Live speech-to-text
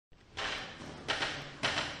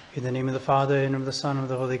In the name of the Father, and of the Son, and of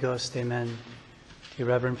the Holy Ghost, amen. Dear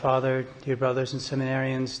Reverend Father, dear brothers and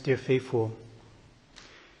seminarians, dear faithful,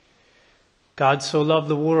 God so loved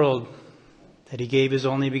the world that he gave his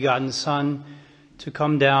only begotten Son to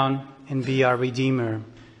come down and be our Redeemer.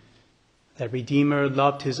 That Redeemer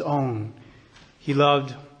loved his own. He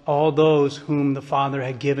loved all those whom the Father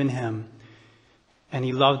had given him, and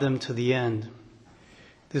he loved them to the end.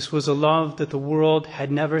 This was a love that the world had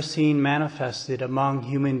never seen manifested among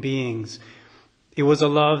human beings. It was a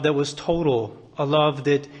love that was total, a love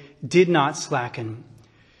that did not slacken.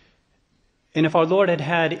 And if our Lord had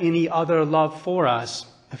had any other love for us,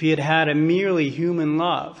 if he had had a merely human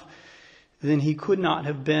love, then he could not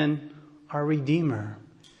have been our Redeemer.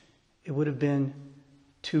 It would have been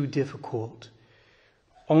too difficult.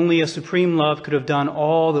 Only a supreme love could have done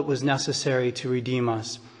all that was necessary to redeem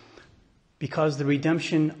us, because the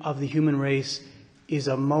redemption of the human race is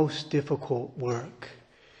a most difficult work.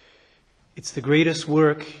 It's the greatest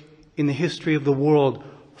work in the history of the world,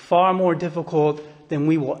 far more difficult than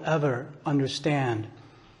we will ever understand.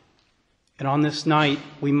 And on this night,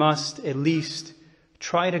 we must at least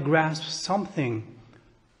try to grasp something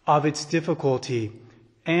of its difficulty,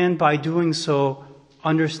 and by doing so,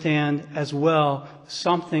 understand as well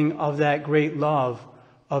something of that great love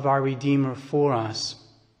of our Redeemer for us.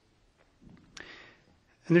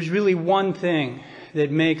 And there's really one thing that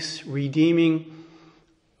makes redeeming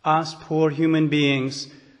us poor human beings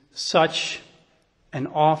such an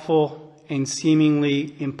awful and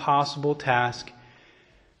seemingly impossible task,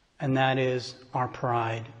 and that is our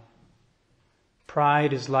pride.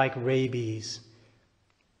 Pride is like rabies.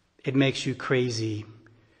 It makes you crazy.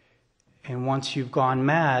 And once you've gone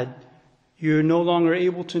mad, you're no longer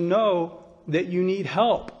able to know that you need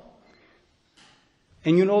help.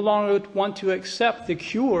 And you no longer want to accept the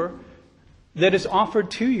cure that is offered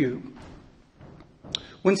to you.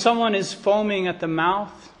 When someone is foaming at the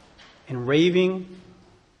mouth and raving,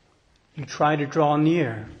 you try to draw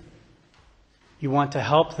near. You want to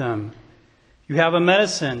help them. You have a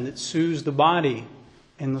medicine that soothes the body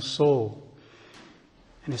and the soul.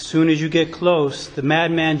 And as soon as you get close, the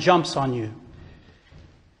madman jumps on you.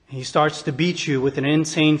 And he starts to beat you with an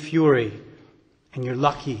insane fury. And you're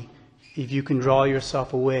lucky if you can draw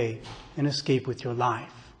yourself away and escape with your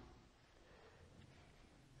life.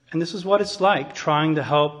 And this is what it's like trying to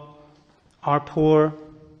help our poor,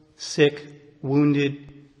 sick,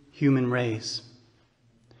 wounded human race.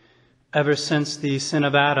 Ever since the sin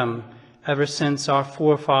of Adam, ever since our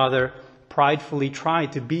forefather pridefully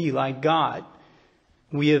tried to be like God,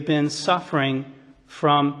 we have been suffering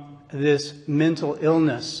from this mental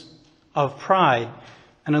illness of pride,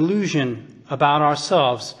 an illusion about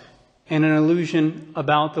ourselves, and an illusion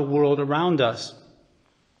about the world around us.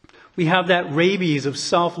 We have that rabies of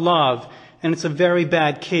self-love, and it's a very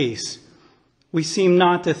bad case. We seem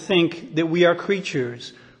not to think that we are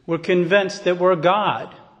creatures. We're convinced that we're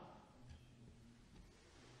God.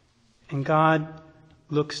 And God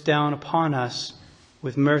looks down upon us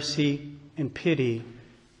with mercy and pity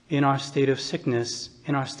in our state of sickness,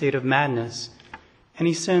 in our state of madness. And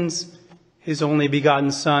he sends his only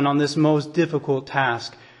begotten Son on this most difficult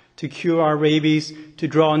task, to cure our rabies, to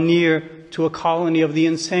draw near to a colony of the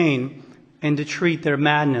insane, and to treat their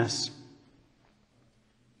madness.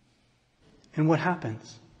 And what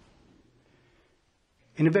happens?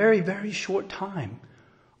 In a very, very short time,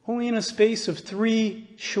 only in a space of 3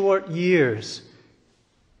 short years,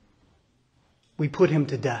 we put him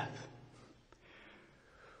to death.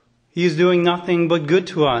 He is doing nothing but good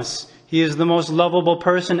to us. He is the most lovable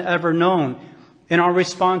person ever known. And our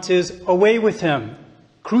response is, away with him.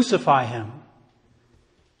 Crucify him.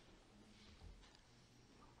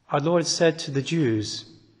 Our Lord said to the Jews,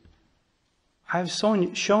 I have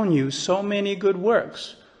shown you so many good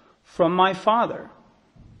works from my Father.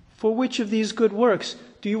 For which of these good works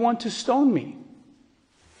do you want to stone me?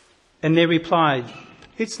 And they replied,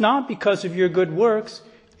 it's not because of your good works,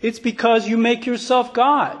 it's because you make yourself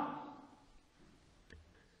God.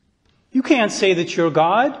 You can't say that you're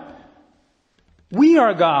God. We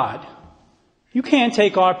are God. You can't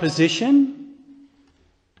take our position.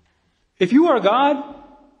 If you are God,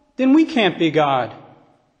 then we can't be God.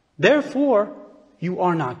 Therefore, you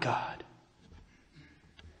are not God.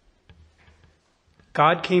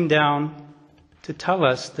 God came down to tell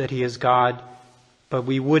us that he is God, but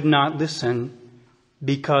we would not listen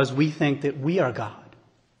because we think that we are God.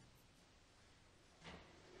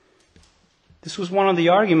 This was one of the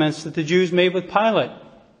arguments that the Jews made with Pilate.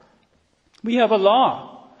 We have a law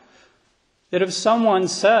that if someone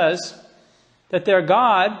says that they're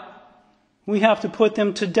God, we have to put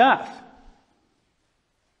them to death.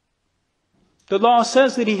 The law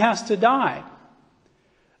says that he has to die.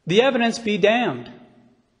 The evidence be damned.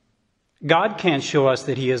 God can't show us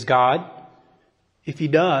that he is God. If he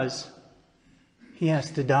does, he has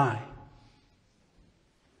to die.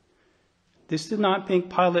 This did not make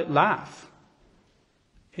Pilate laugh.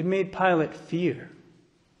 It made Pilate fear.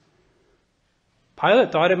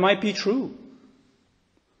 Pilate thought it might be true.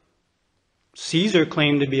 Caesar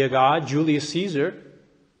claimed to be a god, Julius Caesar.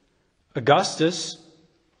 Augustus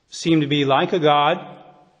seemed to be like a god.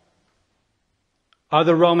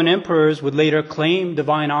 Other Roman emperors would later claim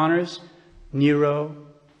divine honors. Nero,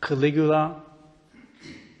 Caligula.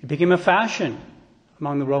 It became a fashion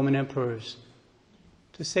among the Roman emperors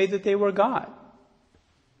to say that they were God.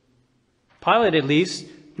 Pilate, at least,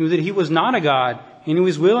 knew that he was not a god, and he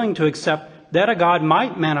was willing to accept that a god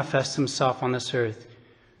might manifest himself on this earth.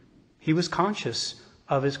 He was conscious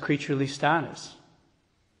of his creaturely status.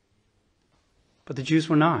 But the Jews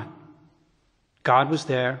were not. God was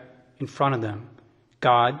there in front of them.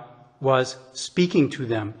 God was speaking to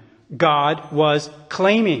them. God was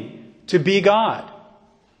claiming to be God.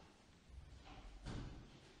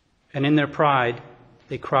 And in their pride,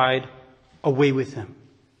 they cried, "Away with him!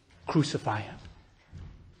 Crucify him!"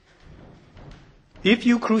 If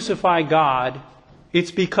you crucify God,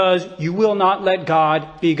 it's because you will not let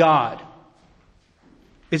God be God.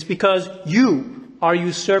 It's because you are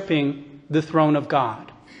usurping the throne of God.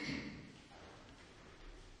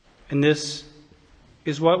 And this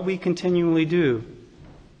is what we continually do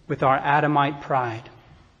with our Adamite pride.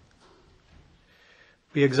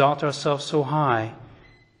 We exalt ourselves so high.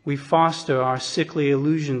 We foster our sickly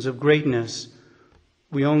illusions of greatness.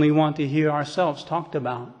 We only want to hear ourselves talked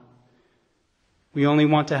about. We only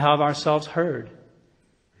want to have ourselves heard.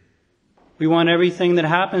 We want everything that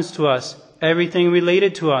happens to us, everything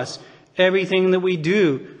related to us, everything that we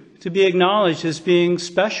do to be acknowledged as being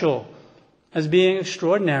special, as being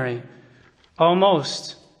extraordinary,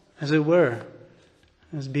 almost, as it were,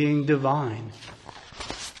 as being divine.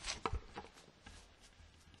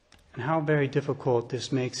 And how very difficult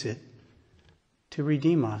this makes it to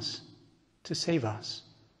redeem us, to save us.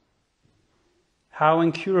 How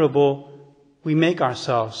incurable we make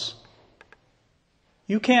ourselves.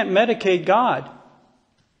 You can't medicate God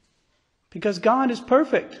because God is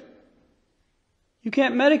perfect. You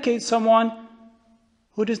can't medicate someone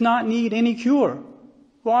who does not need any cure,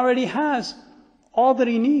 who already has all that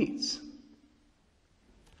he needs.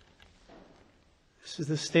 This is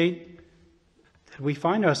the state that we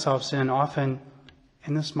find ourselves in often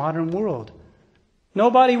in this modern world.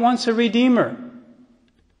 Nobody wants a redeemer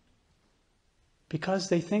because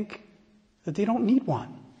they think that they don't need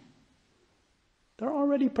one. They're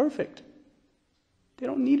already perfect. They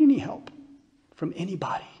don't need any help from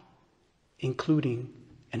anybody, including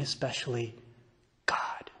and especially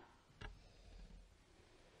God.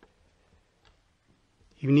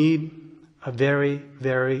 You need a very,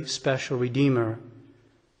 very special Redeemer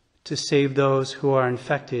to save those who are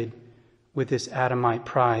infected with this Adamite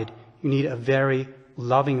pride. You need a very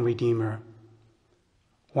loving Redeemer,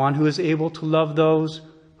 one who is able to love those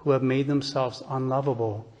who have made themselves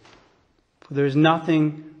unlovable. For there is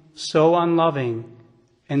nothing so unloving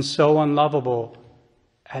and so unlovable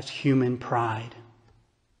as human pride.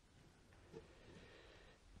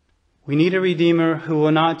 We need a Redeemer who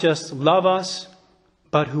will not just love us,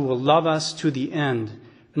 but who will love us to the end.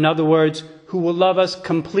 In other words, who will love us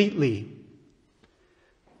completely.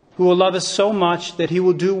 Who will love us so much that he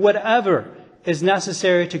will do whatever is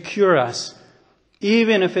necessary to cure us,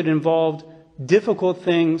 even if it involved difficult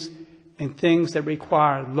things and things that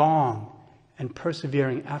require long and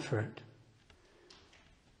persevering effort.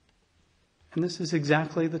 And this is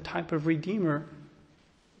exactly the type of Redeemer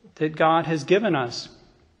that God has given us.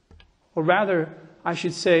 Or rather, I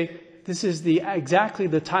should say, this is exactly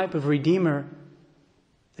the type of Redeemer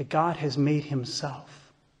that God has made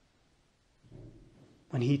himself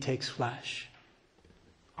when he takes flesh.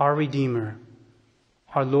 Our Redeemer,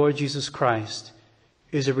 our Lord Jesus Christ,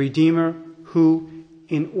 is a Redeemer who,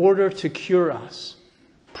 in order to cure us,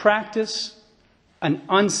 practiced an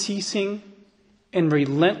unceasing and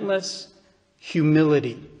relentless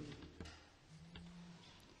humility.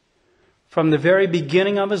 From the very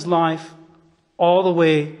beginning of his life all the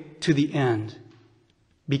way to the end,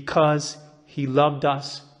 because he loved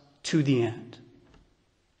us to the end.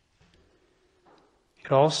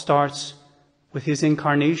 It all starts with his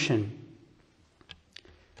incarnation.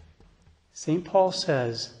 St. Paul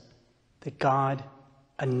says that God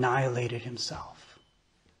annihilated himself.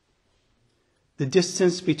 The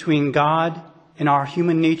distance between God and our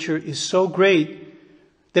human nature is so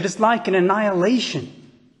great that it's like an annihilation.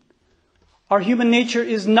 Our human nature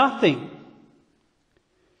is nothing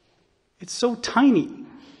It's so tiny.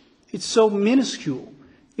 It's so minuscule.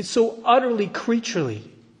 It's so utterly creaturely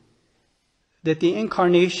that the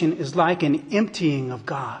incarnation is like an emptying of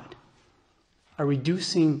God, a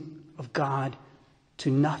reducing of God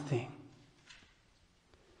to nothing.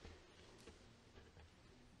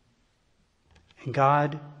 And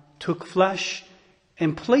God took flesh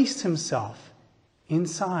and placed himself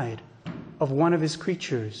inside of one of his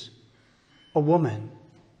creatures, a woman.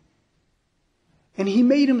 And he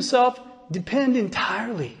made himself depend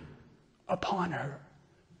entirely upon her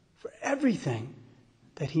for everything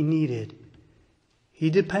that he needed. He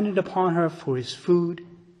depended upon her for his food.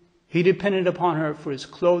 He depended upon her for his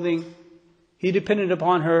clothing. He depended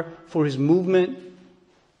upon her for his movement.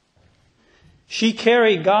 She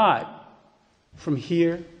carried God from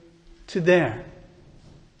here to there.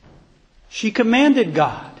 She commanded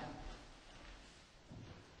God,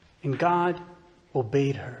 and God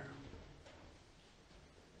obeyed her.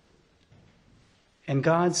 And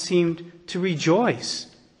God seemed to rejoice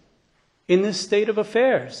in this state of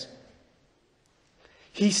affairs.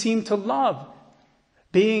 He seemed to love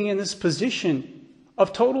being in this position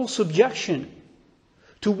of total subjection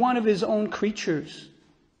to one of his own creatures,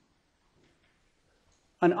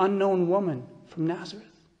 an unknown woman from Nazareth.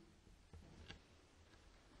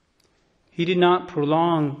 He did not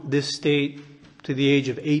prolong this state to the age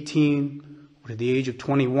of 18 or to the age of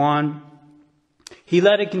 21. He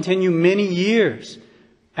let it continue many years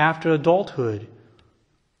after adulthood,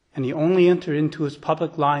 and he only entered into his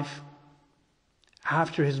public life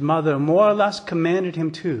after his mother more or less commanded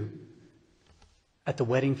him to at the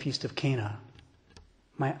wedding feast of Cana.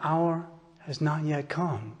 My hour has not yet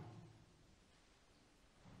come.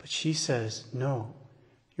 But she says, no,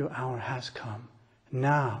 your hour has come.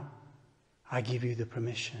 Now I give you the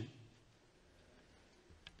permission.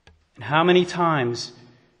 And how many times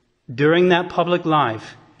during that public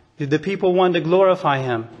life did the people want to glorify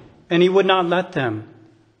him, and he would not let them?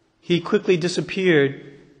 He quickly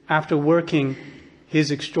disappeared after working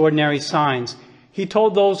his extraordinary signs. He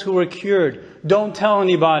told those who were cured, don't tell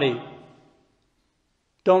anybody.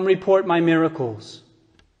 Don't report my miracles.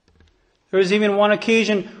 There was even one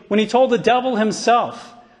occasion when he told the devil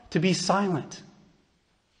himself to be silent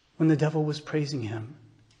when the devil was praising him.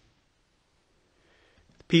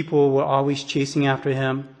 People were always chasing after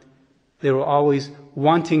him. They were always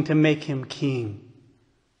wanting to make him king.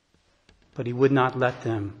 But he would not let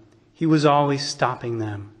them. He was always stopping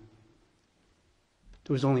them.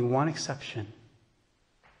 There was only one exception.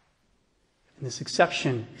 And this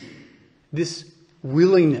exception, this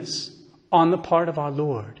willingness on the part of our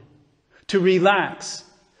Lord to relax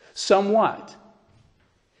somewhat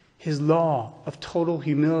his law of total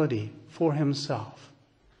humility for himself,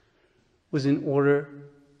 was in order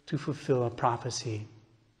to fulfill a prophecy.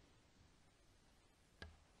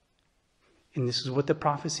 And this is what the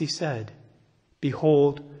prophecy said.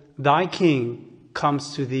 Behold, thy king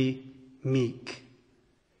comes to thee meek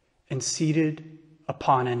and seated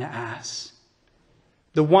upon an ass.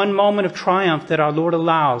 The one moment of triumph that our Lord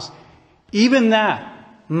allows, even that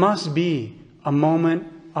must be a moment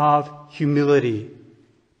of humility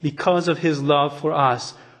because of his love for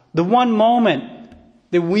us. The one moment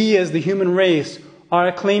that we as the human race are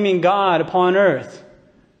acclaiming God upon earth.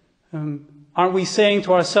 Aren't we saying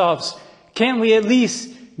to ourselves, can't we at least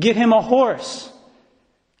get him a horse?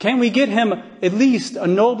 Can we get him at least a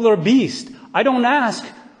nobler beast? I don't ask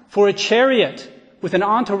for a chariot with an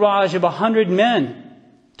entourage of 100 men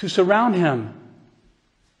to surround him.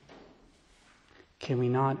 Can we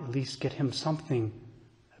not at least get him something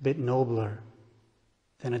a bit nobler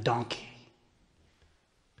than a donkey?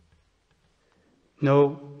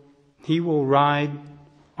 No, he will ride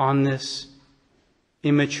on this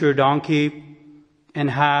immature donkey and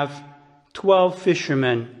have 12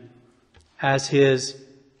 fishermen as his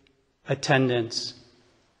attendants,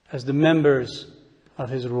 as the members of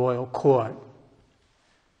his royal court.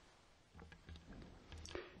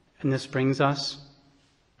 And this brings us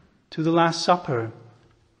to the Last Supper,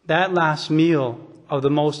 that last meal of the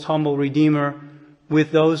most humble Redeemer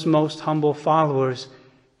with those most humble followers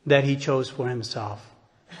that he chose for himself.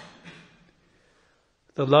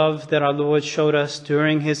 The love that our Lord showed us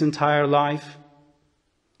during his entire life,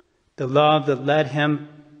 the love that led him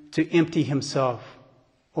to empty himself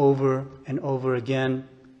over and over again,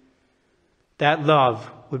 that love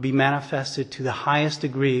would be manifested to the highest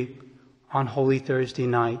degree on Holy Thursday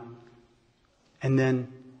night, and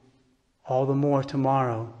then all the more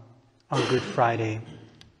tomorrow on Good Friday.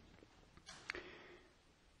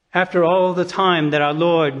 After all the time that our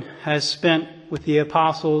Lord has spent with the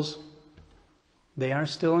apostles, they are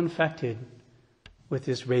still infected with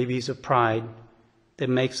this rabies of pride that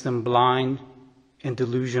makes them blind and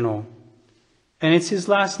delusional. And it's his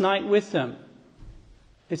last night with them.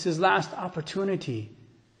 It's his last opportunity,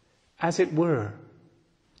 as it were,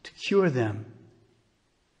 to cure them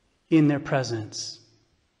in their presence,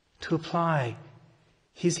 to apply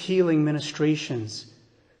his healing ministrations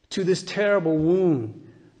to this terrible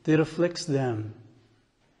wound that afflicts them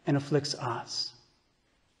and afflicts us.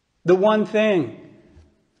 The one thing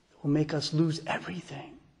that will make us lose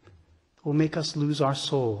everything, that will make us lose our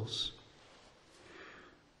souls.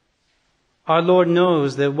 Our Lord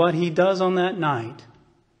knows that what he does on that night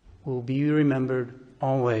will be remembered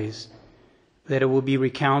always, that it will be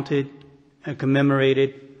recounted and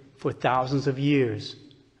commemorated for thousands of years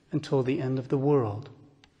until the end of the world.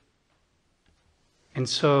 And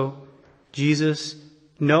so, Jesus,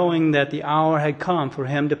 knowing that the hour had come for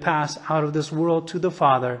him to pass out of this world to the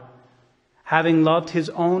Father, having loved his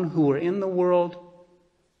own who were in the world,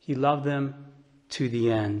 he loved them to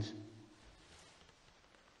the end.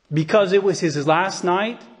 Because it was his last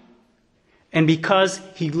night, and because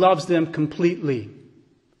he loves them completely.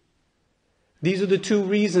 These are the two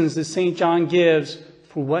reasons that St. John gives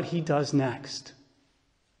for what he does next.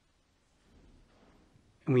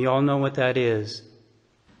 And we all know what that is.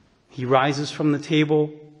 He rises from the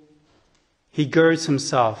table. He girds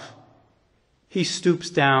himself. He stoops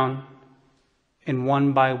down, and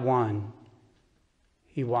one by one,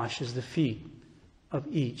 he washes the feet of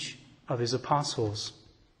each of his apostles.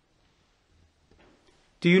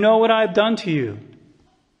 Do you know what I have done to you?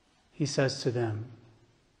 He says to them.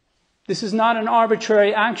 This is not an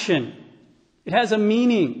arbitrary action. It has a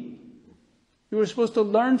meaning. You were supposed to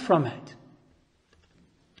learn from it.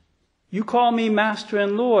 You call me Master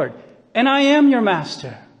and Lord, and I am your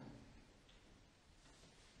Master.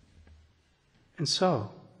 And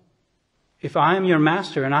so, if I am your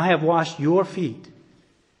Master and I have washed your feet,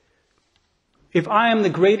 if I am the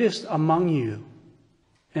greatest among you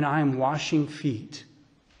and I am washing feet,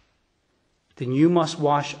 then you must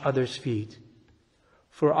wash others' feet.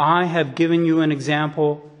 For I have given you an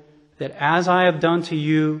example that as I have done to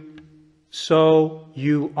you, so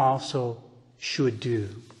you also should do.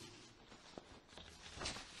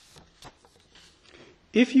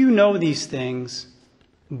 If you know these things,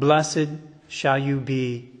 blessed shall you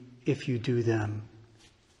be if you do them.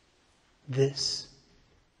 This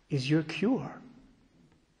is your cure.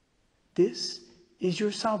 This is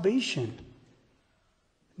your salvation.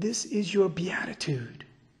 This is your beatitude.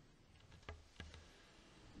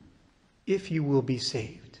 If you will be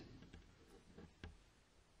saved.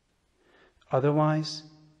 Otherwise,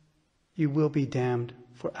 you will be damned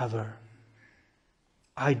forever.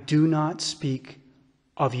 I do not speak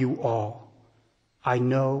of you all. I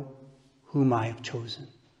know whom I have chosen.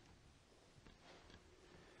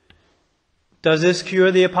 Does this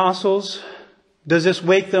cure the apostles? Does this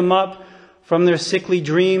wake them up from their sickly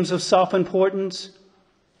dreams of self-importance?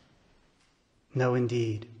 No,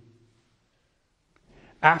 indeed.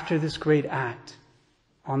 After this great act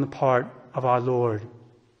on the part of our Lord,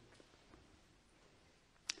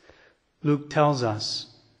 Luke tells us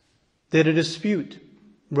that a dispute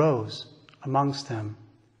rose amongst them.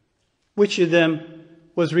 Which of them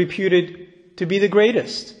was reputed to be the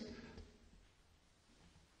greatest?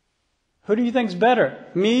 Who do you think's better,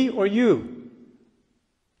 me or you?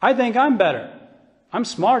 I think I'm better. I'm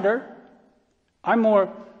smarter. I'm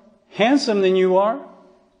more handsome than you are.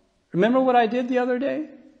 Remember what I did the other day?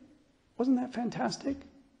 Wasn't that fantastic?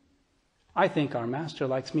 I think our Master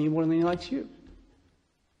likes me more than he likes you.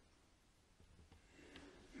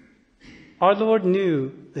 Our Lord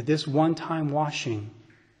knew that this one-time washing,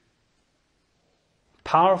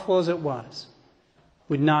 powerful as it was,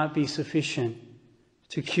 would not be sufficient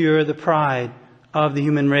to cure the pride of the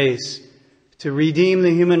human race, to redeem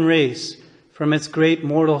the human race from its great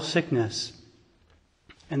mortal sickness.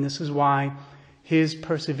 And this is why his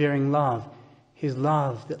persevering love, his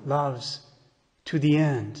love that loves to the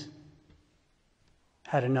end,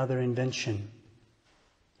 had another invention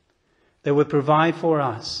that would provide for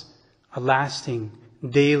us a lasting,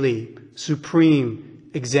 daily, supreme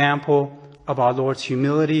example of our Lord's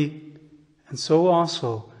humility, and so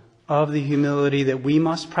also of the humility that we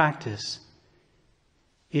must practice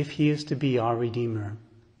if he is to be our Redeemer.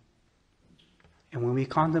 And when we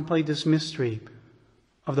contemplate this mystery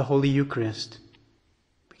of the Holy Eucharist,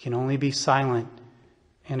 we can only be silent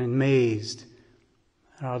and amazed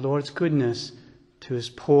at our Lord's goodness to his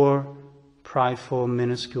poor, prideful,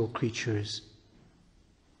 minuscule creatures.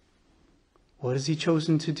 What has he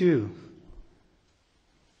chosen to do?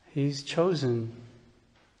 He's chosen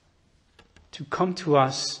to come to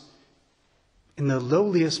us in the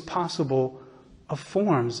lowliest possible of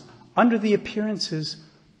forms under the appearances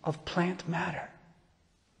of plant matter.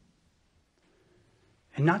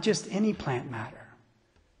 And not just any plant matter.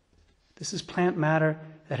 This is plant matter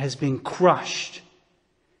that has been crushed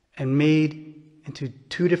and made into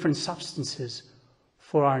two different substances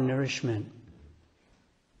for our nourishment.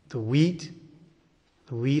 The wheat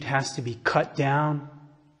has to be cut down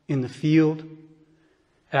in the field.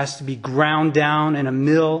 It has to be ground down in a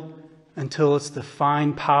mill until it's the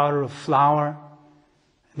fine powder of flour.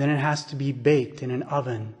 And then it has to be baked in an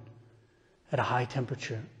oven at a high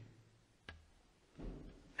temperature.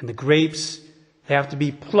 And the grapes, they have to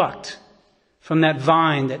be plucked from that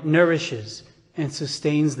vine that nourishes and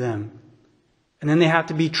sustains them. And then they have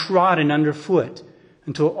to be trodden underfoot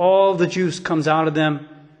until all the juice comes out of them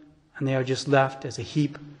and they are just left as a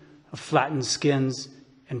heap of flattened skins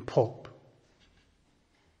and pulp.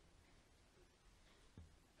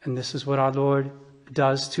 And this is what our Lord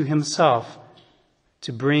does to himself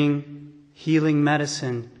to bring healing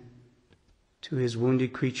medicine to his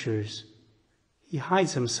wounded creatures. He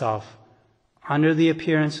hides himself under the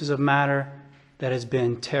appearances of matter that has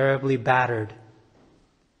been terribly battered.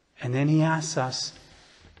 And then he asks us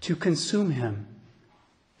to consume him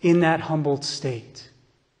in that humbled state.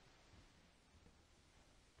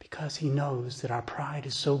 Because he knows that our pride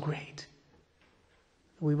is so great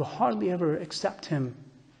that we will hardly ever accept him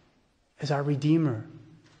as our Redeemer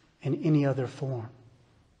in any other form.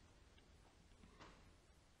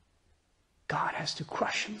 God has to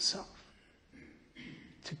crush himself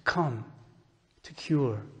to come to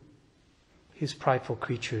cure his prideful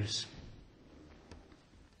creatures.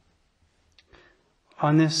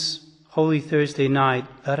 On this Holy Thursday night,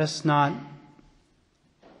 let us not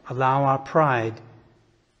allow our pride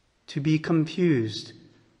to be confused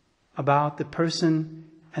about the person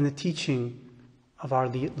and the teaching of our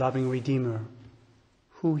loving Redeemer,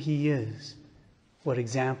 who he is, what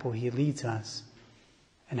example he leads us,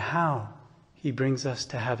 and how he brings us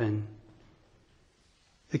to heaven.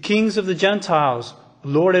 The kings of the Gentiles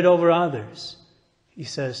lord it over others, he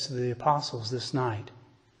says to the apostles this night.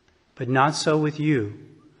 But not so with you.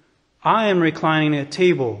 I am reclining at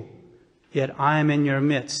table, yet I am in your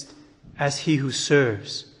midst as he who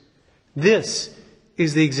serves. This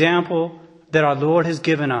is the example that our Lord has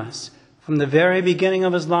given us from the very beginning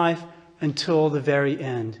of his life until the very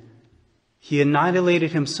end. He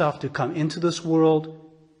annihilated himself to come into this world.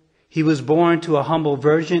 He was born to a humble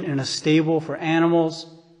virgin in a stable for animals.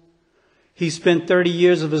 He spent 30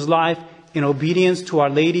 years of his life in obedience to Our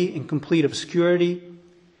Lady in complete obscurity.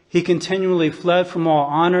 He continually fled from all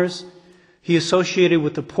honors. He associated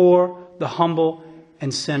with the poor, the humble,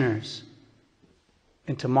 and sinners.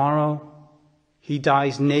 And tomorrow, he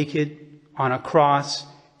dies naked on a cross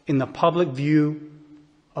in the public view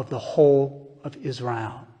of the whole of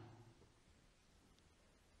Israel.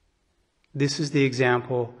 This is the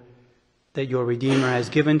example that your Redeemer has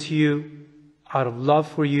given to you out of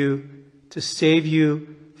love for you to save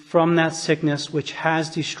you from that sickness which has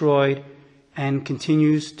destroyed and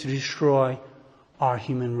continues to destroy our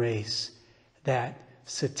human race, that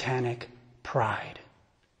satanic pride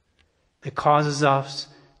that causes us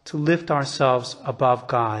to lift ourselves above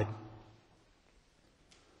God.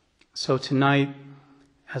 So tonight,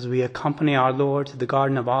 as we accompany our Lord to the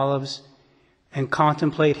Garden of Olives and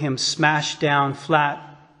contemplate him smashed down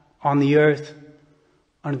flat on the earth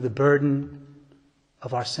under the burden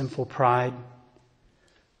of our sinful pride,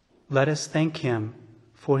 let us thank him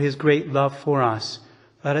for his great love for us.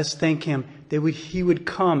 Let us thank him that he would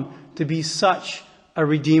come to be such a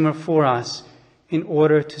Redeemer for us in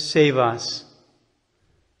order to save us.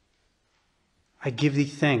 I give thee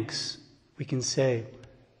thanks, we can say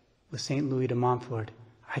with St. Louis de Montfort.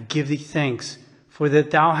 I give thee thanks for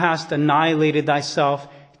that thou hast annihilated thyself,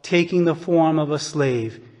 taking the form of a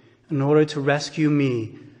slave in order to rescue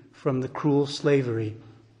me from the cruel slavery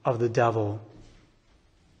of the devil.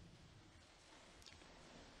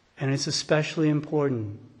 And it's especially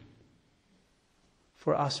important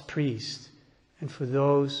for us priests and for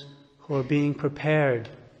those who are being prepared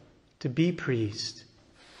to be priests,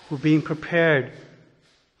 who are being prepared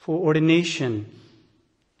for ordination,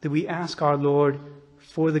 that we ask our Lord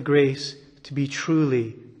for the grace to be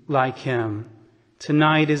truly like him.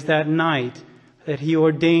 Tonight is that night that he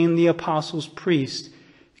ordained the apostles priests,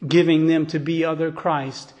 giving them to be other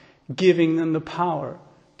Christ, giving them the power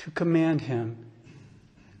to command him,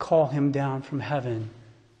 call him down from heaven,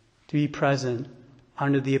 to be present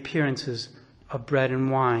under the appearances of bread and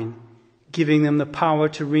wine, giving them the power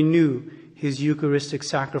to renew his Eucharistic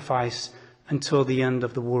sacrifice until the end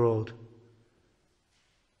of the world.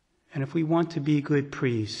 And if we want to be good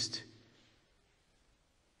priests,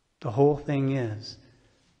 the whole thing is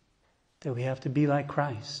that we have to be like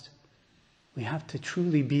Christ. We have to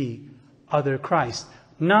truly be other Christ,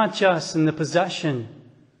 not just in the possession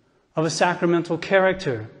of a sacramental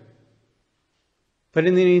character, but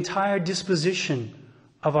in the entire disposition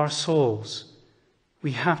of our souls.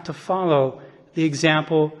 We have to follow the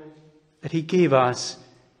example that he gave us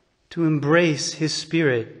to embrace his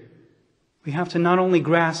Spirit. We have to not only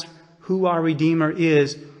grasp who our Redeemer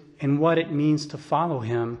is and what it means to follow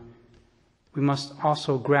him, we must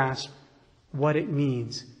also grasp what it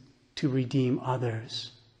means to redeem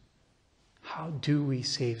others. How do we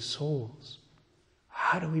save souls?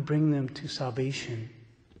 How do we bring them to salvation?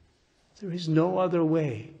 There is no other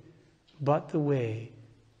way but the way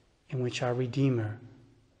in which our Redeemer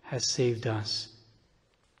has saved us.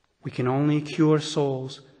 We can only cure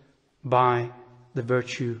souls by the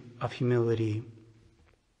virtue of humility.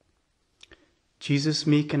 Jesus,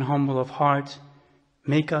 meek and humble of heart,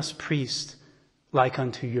 make us priests like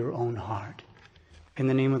unto your own heart. In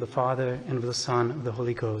the name of the Father, and of the Son, and of the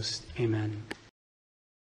Holy Ghost. Amen.